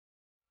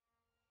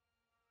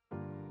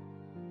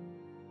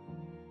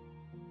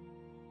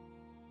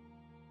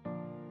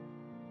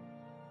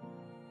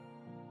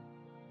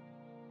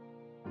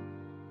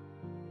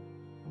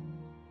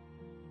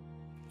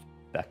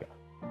Becca.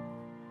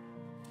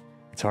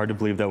 It's hard to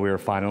believe that we are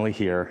finally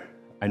here.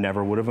 I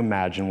never would have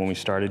imagined when we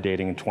started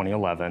dating in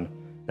 2011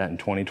 that in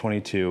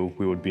 2022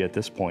 we would be at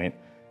this point,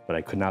 but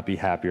I could not be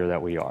happier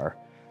that we are.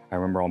 I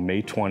remember on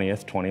May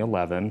 20th,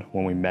 2011,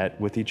 when we met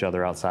with each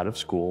other outside of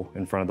school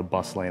in front of the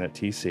bus lane at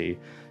TC.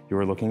 You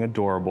were looking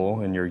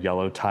adorable in your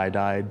yellow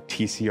tie-dyed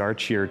TCR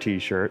cheer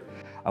t-shirt.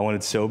 I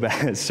wanted so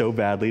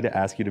badly to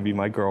ask you to be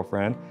my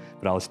girlfriend,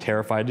 but I was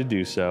terrified to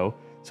do so.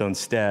 So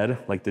instead,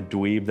 like the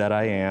dweeb that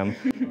I am,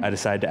 I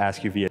decided to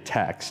ask you via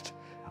text.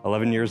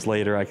 11 years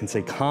later, I can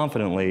say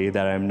confidently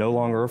that I am no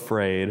longer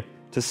afraid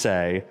to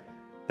say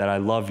that I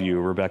love you,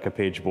 Rebecca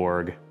Page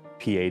Borg,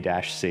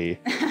 PA-C.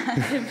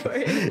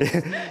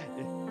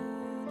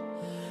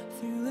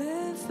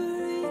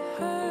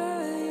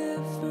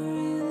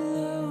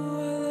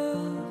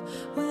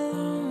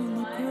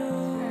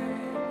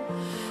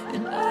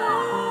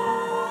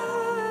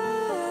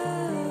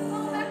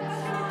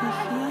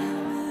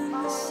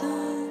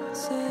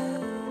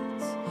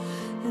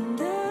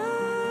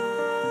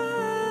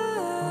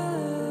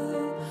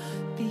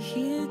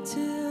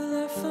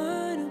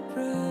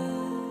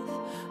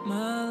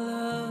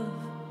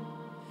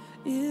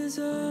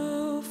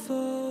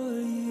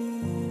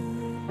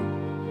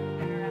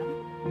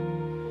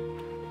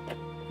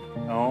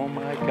 Oh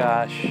my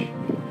gosh.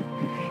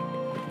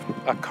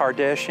 A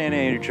Kardashian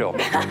angel.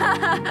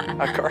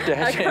 A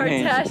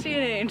Kardashian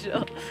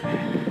angel.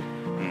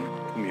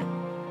 Come here.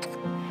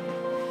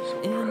 So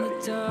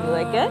pretty. You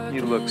like it?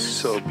 You look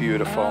so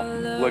beautiful.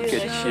 Look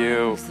at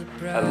you.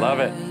 I love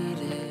it.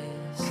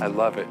 I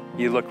love it.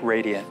 You look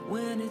radiant.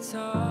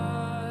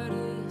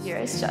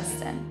 Dearest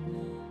Justin,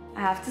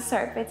 I have to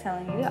start by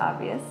telling you the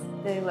obvious,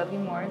 that I love you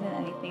more than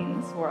anything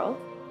in this world.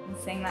 And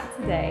saying that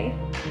today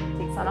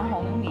takes on a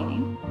whole new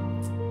meaning.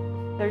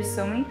 There's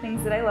so many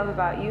things that I love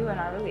about you and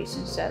our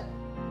relationship.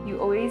 You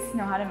always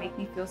know how to make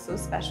me feel so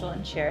special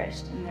and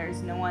cherished, and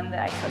there's no one that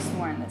I trust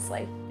more in this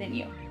life than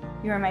you.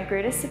 You are my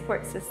greatest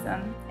support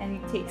system, and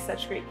you take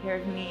such great care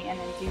of me and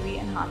Dewey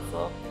and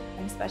Hansel,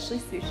 and especially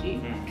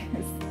Sushi,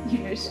 because you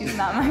know she's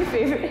not my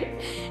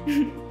favorite.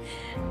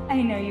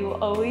 I know you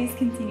will always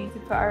continue to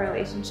put our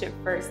relationship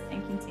first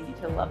and continue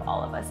to love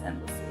all of us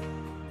endlessly.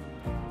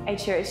 I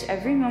cherish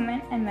every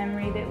moment and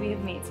memory that we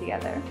have made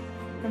together,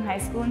 from high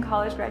school and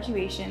college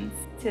graduations,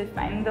 to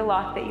finding the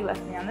lock that you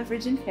left me on the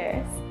bridge in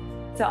Paris,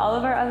 to all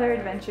of our other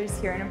adventures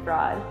here and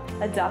abroad,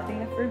 adopting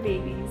the fur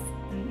babies,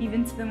 and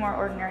even to the more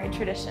ordinary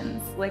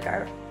traditions, like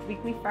our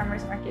weekly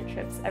farmers market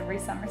trips every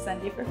summer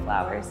Sunday for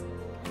flowers,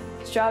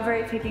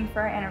 strawberry picking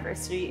for our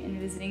anniversary, and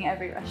visiting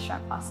every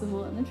restaurant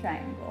possible in the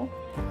Triangle.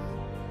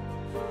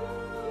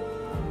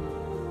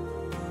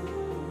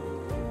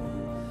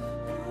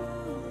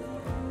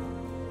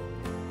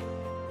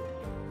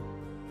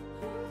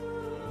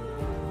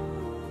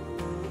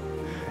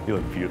 You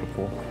look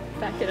beautiful.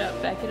 Back it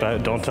up, back it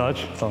up. Don't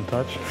touch, don't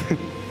touch.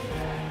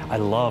 I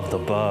love the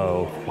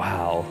bow.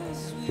 Wow,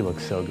 you look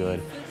so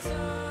good.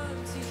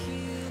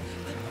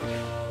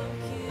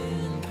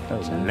 That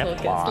was lip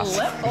gloss.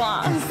 Lip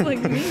gloss, like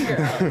Mean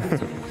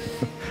Girls.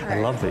 I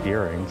love the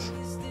earrings.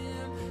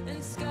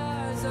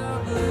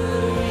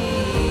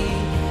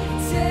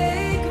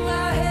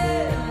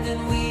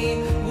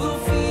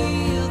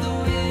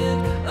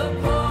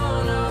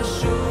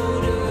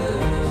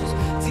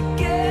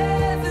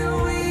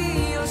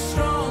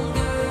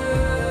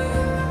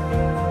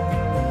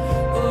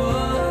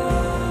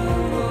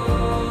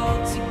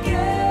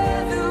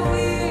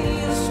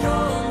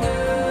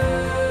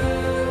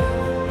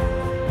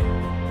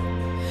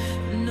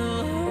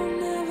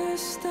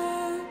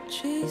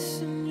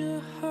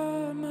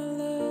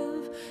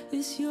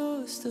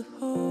 To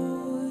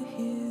hold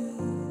you.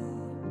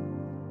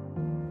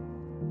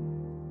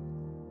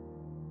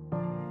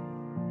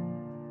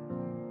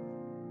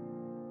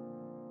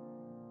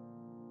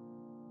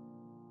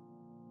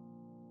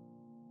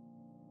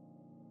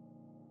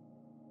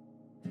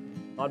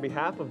 On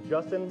behalf of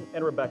Justin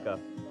and Rebecca,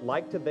 I'd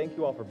like to thank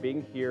you all for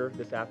being here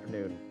this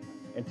afternoon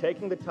and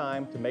taking the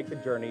time to make the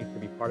journey to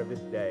be part of this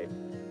day.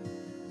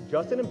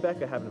 Justin and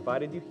Becca have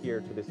invited you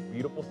here to this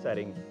beautiful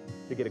setting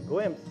to get a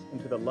glimpse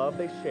into the love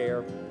they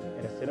share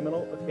and a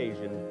sentimental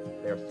occasion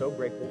they are so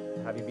grateful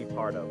to have you be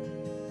part of.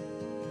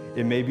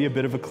 It may be a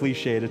bit of a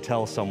cliche to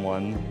tell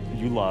someone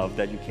you love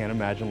that you can't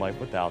imagine life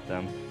without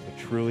them, but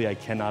truly I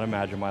cannot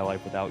imagine my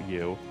life without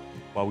you.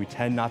 While we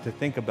tend not to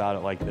think about it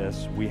like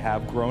this, we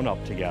have grown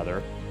up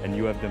together, and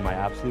you have been my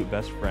absolute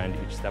best friend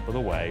each step of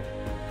the way.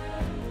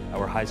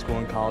 Our high school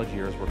and college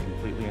years were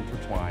completely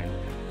intertwined,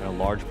 and a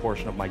large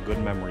portion of my good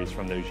memories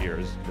from those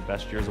years, the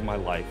best years of my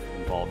life,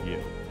 involve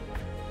you.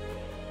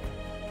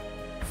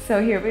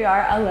 So here we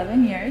are,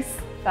 11 years,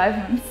 5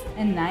 months,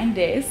 and 9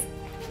 days.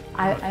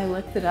 I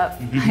looked it up,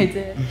 I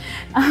did,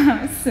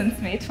 since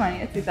May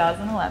 20th,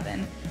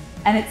 2011.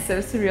 And it's so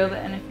surreal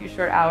that in a few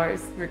short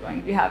hours, we're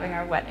going to be having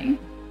our wedding.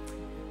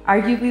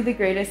 Arguably the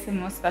greatest and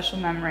most special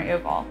memory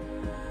of all.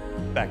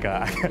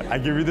 Becca, I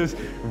give you this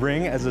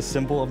ring as a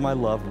symbol of my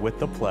love with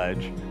the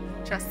pledge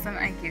Justin,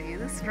 I give you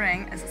this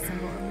ring as a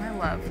symbol of my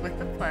love with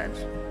the pledge.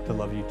 To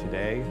love you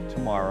today,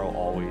 tomorrow,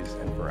 always,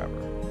 and forever.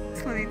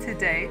 To love you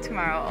today,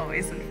 tomorrow,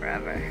 always, and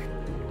forever.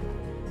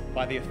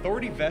 By the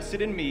authority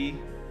vested in me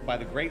by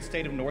the great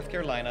state of North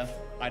Carolina,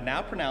 I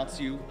now pronounce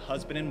you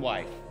husband and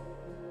wife.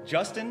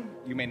 Justin,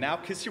 you may now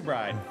kiss your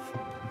bride.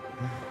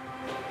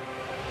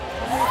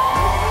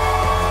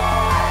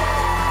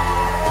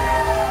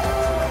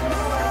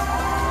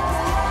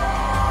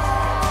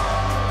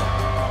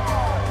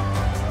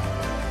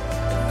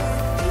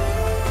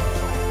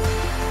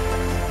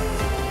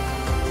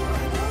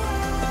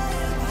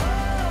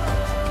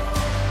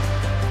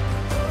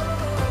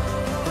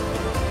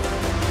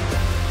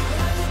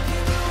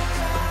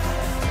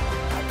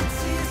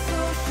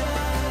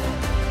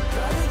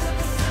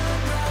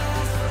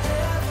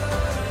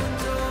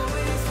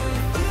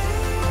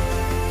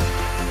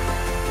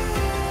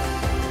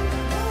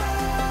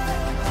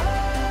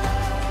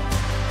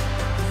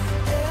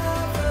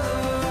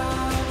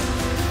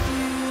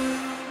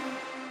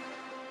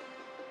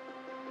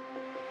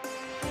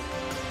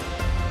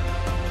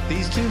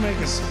 These two make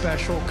a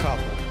special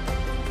couple,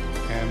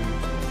 and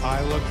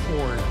I look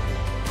forward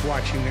to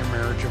watching their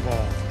marriage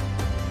evolve.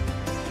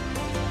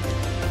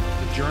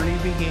 The journey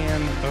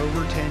began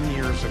over 10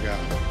 years ago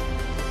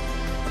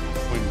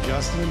when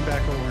Justin and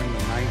Becca were in the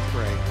 9th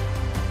grade.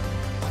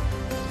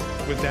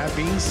 With that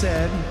being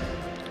said,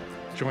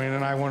 Joanne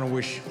and I want to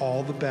wish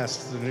all the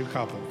best to the new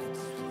couple.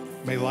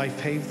 May life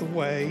pave the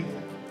way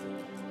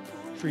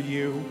for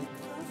you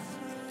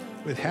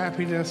with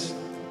happiness,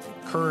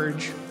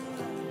 courage,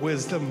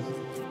 wisdom,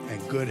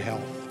 and good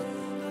health.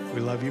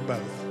 We love you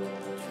both.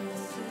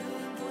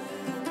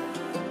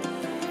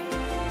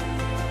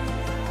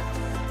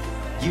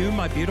 You,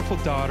 my beautiful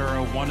daughter,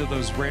 are one of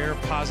those rare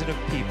positive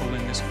people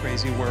in this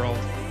crazy world.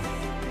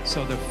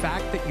 So the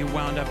fact that you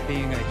wound up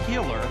being a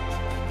healer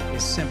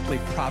is simply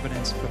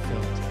providence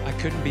fulfilled. I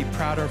couldn't be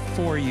prouder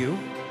for you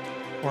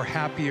or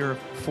happier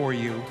for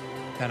you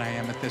than I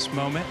am at this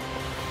moment.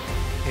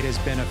 It has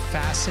been a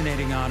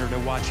fascinating honor to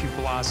watch you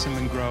blossom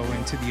and grow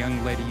into the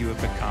young lady you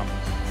have become.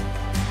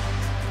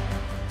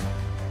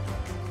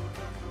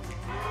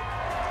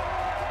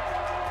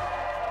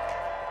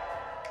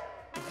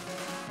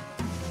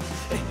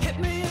 It hit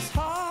me as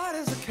hard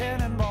as a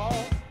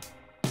cannonball.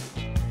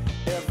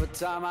 Every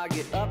time I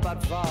get up,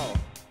 I'd fall.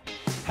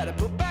 Had to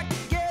put back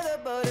together,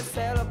 but it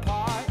fell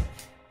apart.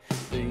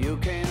 You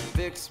can't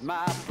fix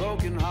my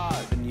broken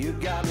heart, and you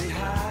got me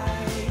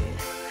high,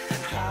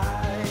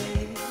 high.